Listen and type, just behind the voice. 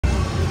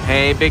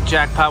Hey, big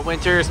jackpot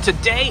winters.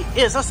 Today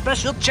is a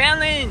special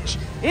challenge.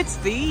 It's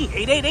the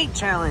 888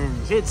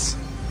 challenge. It's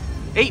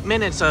 8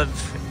 minutes of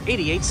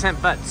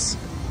 88-cent bets.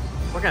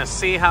 We're gonna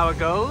see how it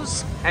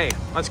goes. Hey,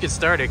 let's get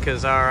started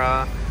because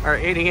our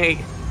 88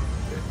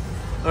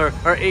 or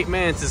 8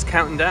 minutes is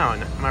counting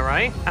down. Am I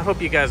right? I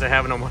hope you guys are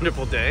having a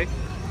wonderful day.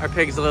 Our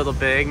pig's a little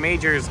big.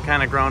 Major's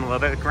kind of grown a little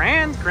bit.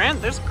 Grand.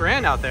 There's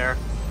grand out there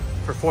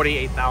for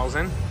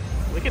 48,000.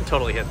 We can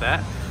totally hit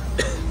that.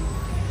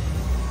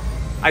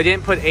 I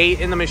didn't put 8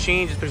 in the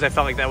machine just because I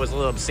felt like that was a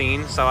little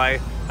obscene. So I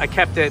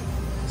kept it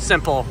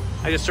simple.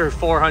 I just threw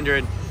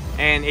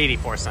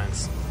 484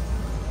 cents.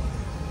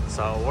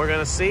 So we're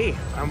gonna see.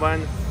 I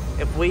won.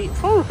 If we,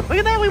 whew, look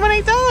at that, we won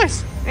 $8.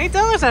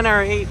 $8 on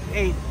our 8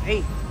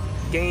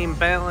 game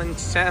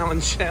balance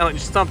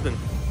challenge something.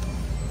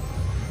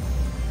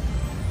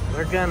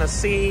 We're gonna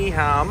see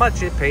how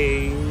much it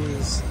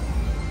pays.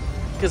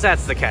 Because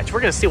that's the catch. We're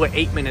gonna see what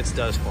 8 minutes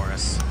does for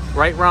us.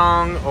 Right,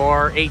 wrong,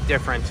 or 8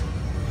 different.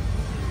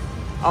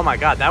 Oh my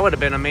God, that would have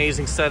been an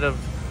amazing set of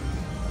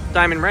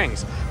diamond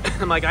rings.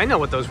 I'm like, I know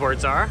what those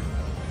words are.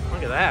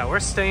 Look at that.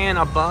 We're staying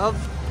above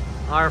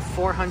our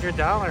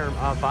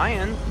 $400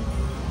 buy-in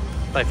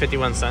by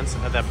 51 cents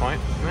at that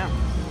point. Yeah.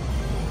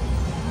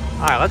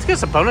 All right, let's get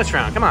some bonus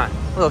round. Come on.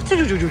 A little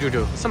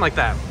something like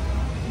that.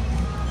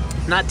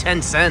 Not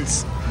 10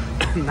 cents.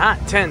 Not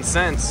 10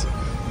 cents.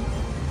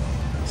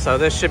 So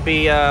this should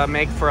be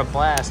make for a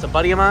blast. A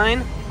buddy of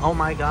mine, oh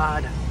my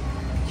God,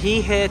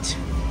 he hit,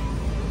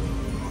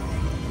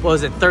 what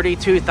was it,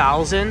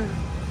 32,000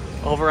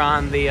 over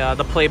on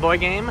the Playboy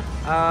game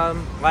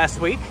last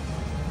week,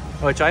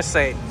 which I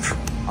say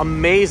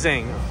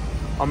amazing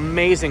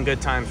good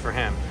times for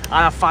him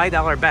on a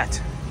 $5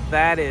 bet.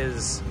 That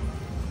is,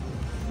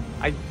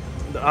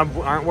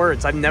 aren't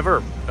words. I've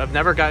never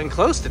gotten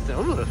close to.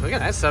 Oh, look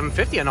at that,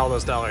 $750 on all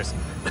those dollars.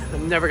 I've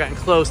never gotten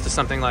close to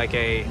something like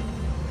a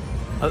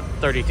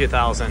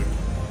 32,000.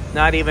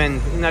 Not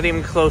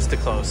even close to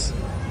close.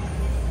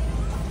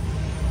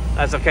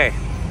 That's okay.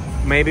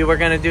 Maybe we're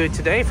gonna do it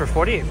today for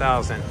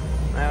 48,000.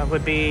 That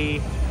would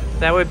be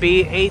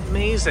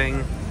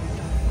amazing.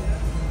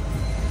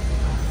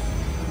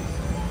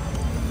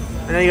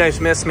 I know you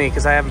guys miss me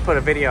because I haven't put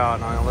a video out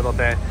in a little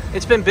bit.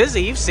 It's been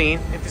busy. If you've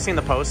seen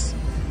the posts,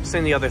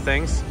 seen the other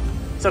things.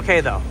 It's okay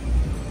though.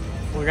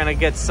 We're gonna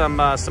get some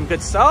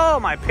good stuff.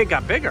 Oh, my pig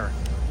got bigger.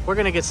 We're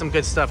gonna get some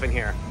good stuff in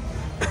here.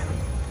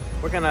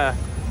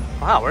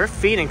 Wow, we're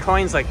feeding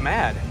coins like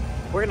mad.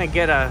 We're gonna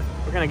get a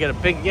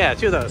big, yeah,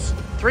 2 of those,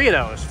 3 of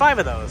those, 5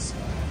 of those.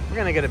 We're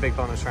gonna get a big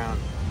bonus round.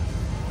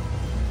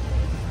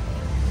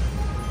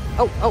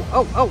 Oh,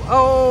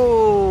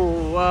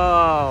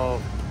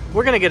 whoa.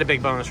 We're gonna get a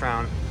big bonus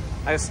round.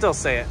 I still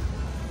say it.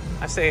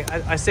 I say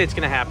it's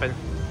gonna happen.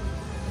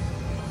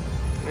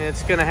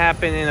 It's gonna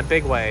happen in a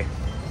big way.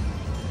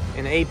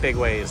 In 8 big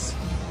ways.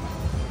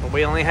 But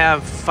we only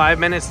have 5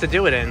 minutes to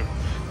do it in.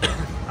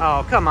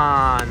 Oh, come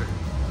on.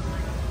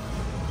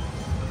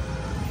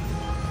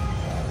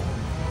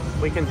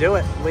 We can do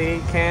it.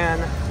 We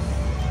can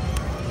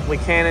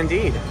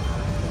indeed.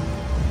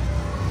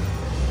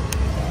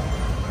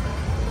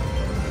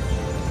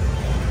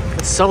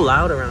 It's so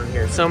loud around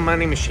here. So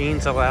many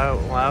machines are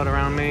loud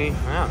around me.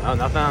 I don't know,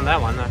 nothing on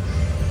that one.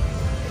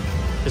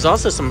 There's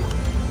also some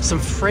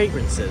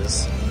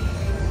fragrances.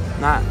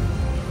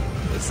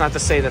 It's not to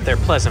say that they're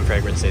pleasant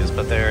fragrances,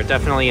 but they're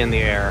definitely in the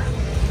air.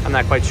 I'm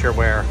not quite sure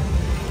where.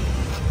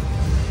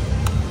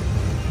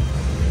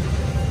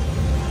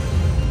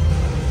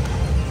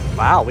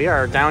 Wow, we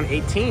are down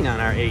 18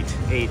 on our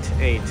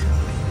 888.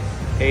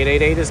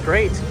 888 is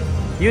great.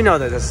 You know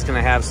that this is going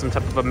to have some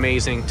type of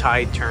amazing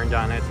tide turned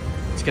on it.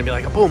 It's going to be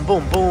like a boom,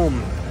 boom,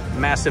 boom,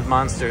 massive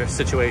monster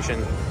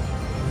situation.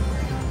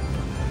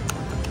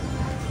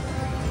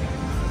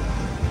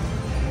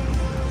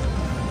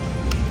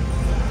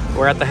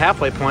 We're at the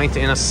halfway point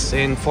in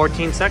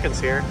 14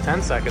 seconds here,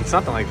 10 seconds,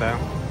 something like that.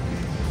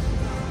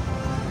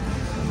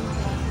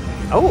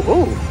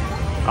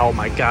 Oh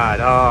my God,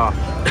 oh,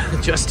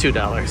 just $2.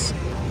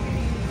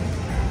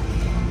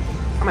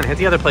 I'm gonna hit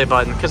the other play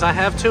button because I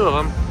have 2 of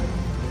them.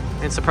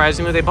 And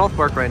surprisingly, they both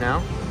work right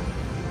now.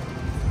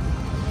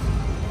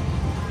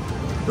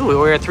 Ooh, we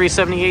were at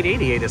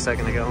 378.88 a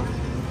second ago.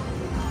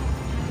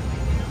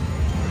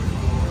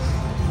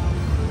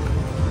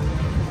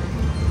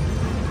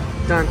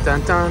 Dun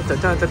dun dun dun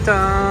dun dun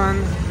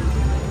dun.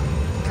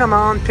 Come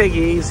on,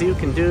 piggies, you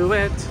can do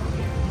it.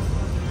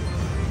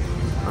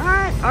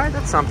 All right,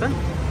 that's something.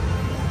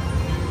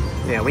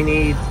 Yeah, we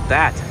need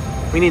that.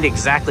 We need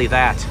exactly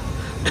that.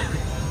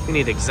 We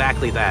need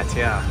exactly that,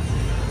 yeah.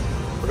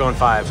 We're going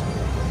 5.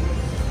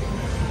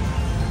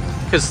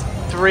 Because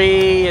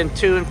 3 and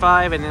 2 and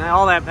 5 and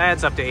all that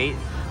adds up to 8.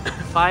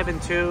 5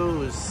 and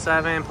 2 is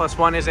 7 plus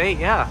 1 is 8,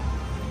 yeah.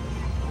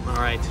 All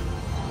right.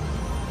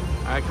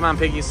 All right, come on,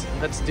 piggies.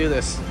 Let's do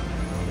this.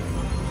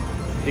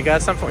 You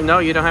got something? No,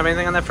 you don't have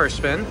anything on that first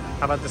spin.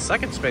 How about the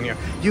second spin here?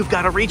 You've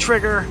got to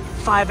re-trigger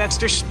 5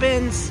 extra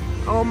spins.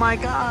 Oh my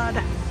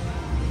God.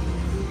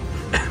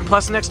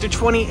 Plus an extra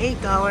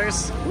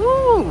 $28.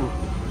 Woo!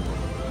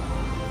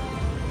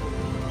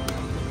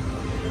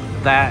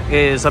 That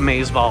is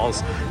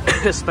amazeballs,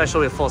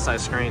 especially with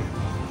full-size screen.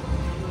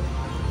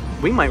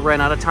 We might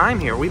run out of time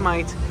here. We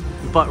might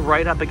butt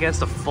right up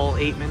against a full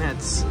 8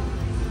 minutes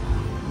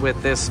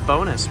with this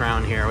bonus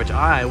round here, which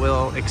I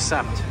will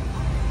accept.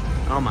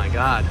 Oh my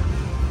God.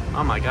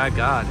 Oh my God,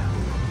 God.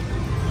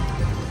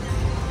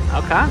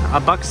 Okay,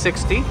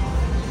 $1.60.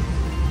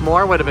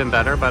 More would have been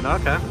better, but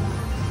okay.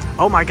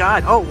 Oh my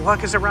God, oh, luck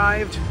has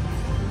arrived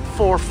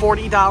for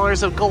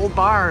 $40 of gold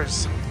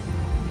bars.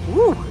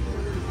 Woo!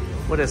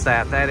 What is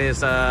that? That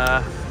is,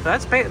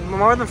 that's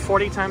more than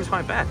 40 times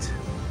my bet,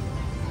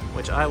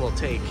 which I will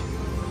take.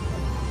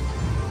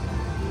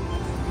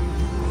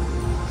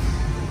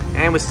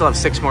 And we still have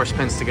 6 more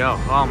spins to go.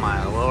 Oh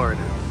my Lord.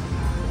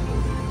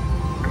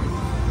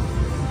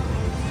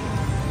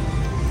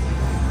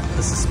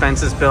 The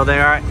suspense is building.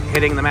 All right,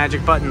 hitting the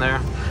magic button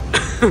there.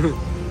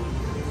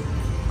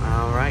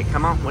 All right,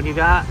 come on, what do you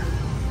got?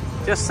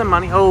 Just some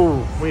money.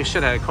 Oh, we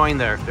should have had a coin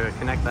there to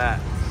connect that.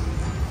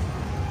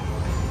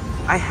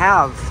 I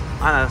have,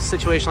 on a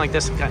situation like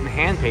this, gotten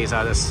hand pays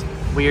out of this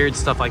weird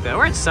stuff like that.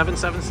 We're at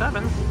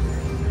 777.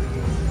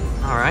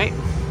 All right,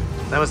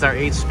 that was our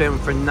 8th spin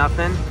for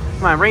nothing.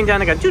 Come on, rain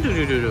down. I got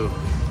do-do-do-do-do.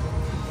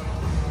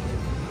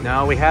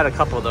 No, we had a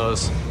couple of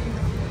those.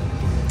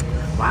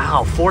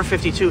 Wow,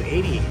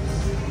 452.80.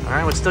 All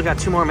right, we still got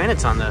 2 more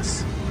minutes on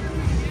this.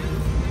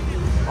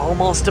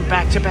 Almost a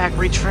back-to-back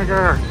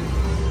retrigger.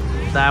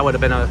 That would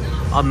have been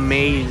a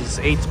maze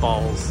 8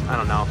 balls. I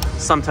don't know,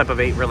 some type of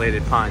 8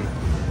 related pun.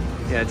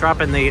 Yeah,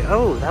 drop in the,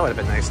 oh, that would have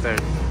been nice there.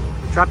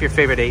 Drop your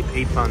favorite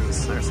 8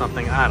 puns or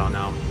something. I don't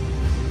know.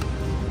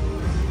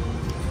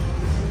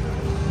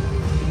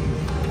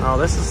 Oh,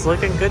 this is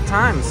looking good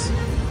times.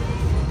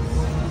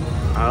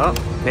 Oh,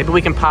 maybe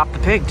we can pop the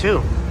pig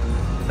too.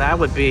 That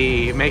would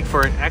be, make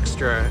for an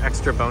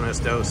extra bonus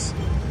dose.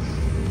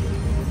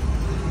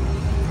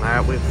 All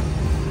right,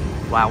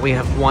 wow, we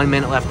have 1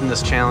 minute left in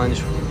this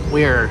challenge.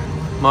 We are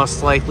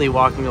most likely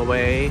walking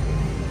away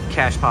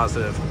cash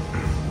positive.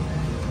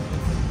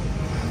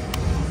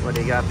 What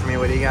do you got for me?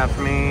 What do you got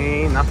for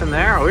me? Nothing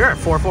there. Oh, we're at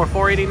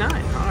 444.89. All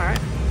right.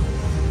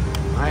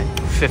 All right,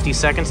 50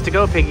 seconds to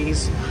go,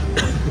 piggies.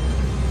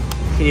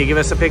 Can you give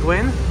us a big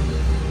win?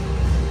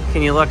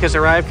 Can you luck has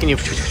arrived? Can you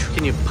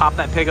pop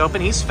that pig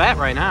open? He's fat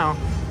right now.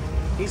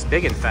 He's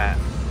big and fat.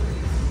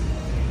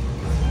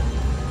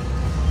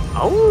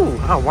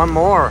 Oh, one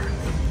more.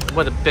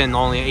 Would have been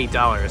only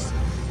 $8.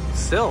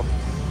 Still.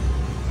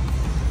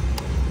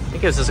 It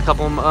gives us a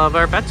couple of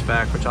our bets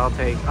back, which I'll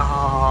take.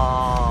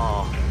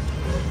 Oh.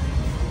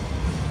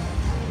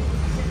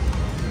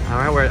 All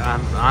right,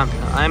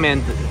 I'm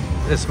in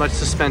as much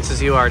suspense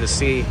as you are to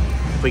see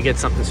if we get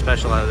something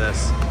special out of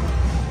this.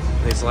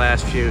 These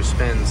last few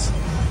spins.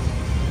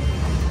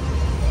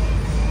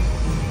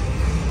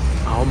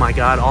 Oh my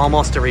God,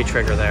 almost a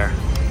retrigger there.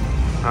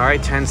 All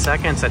right, 10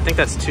 seconds. I think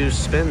that's 2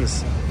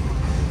 spins.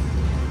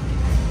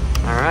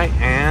 All right,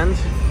 and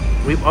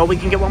we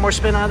can get 1 more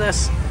spin out of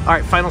this. All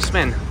right, final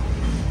spin.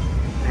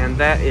 And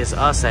that is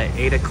us at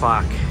 8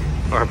 o'clock.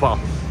 Or, well,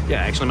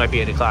 yeah, actually might be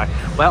 8 o'clock.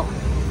 Well,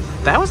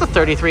 that was a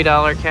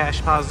 $33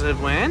 cash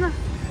positive win.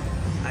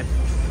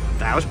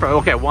 That was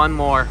okay, one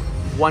more,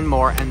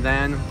 and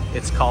then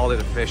it's called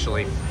it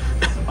officially.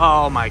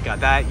 Oh my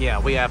God, that, yeah,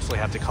 we absolutely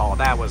have to call it.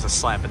 That was a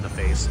slap in the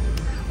face.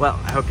 Well,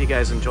 I hope you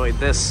guys enjoyed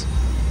this.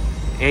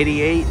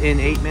 88 in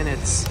 8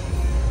 minutes.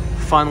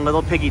 Fun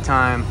little piggy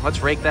time.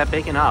 Let's rake that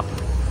bacon up.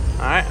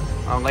 All right,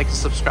 like and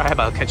subscribe.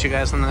 I'll catch you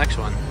guys on the next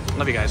one.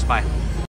 Love you guys, bye.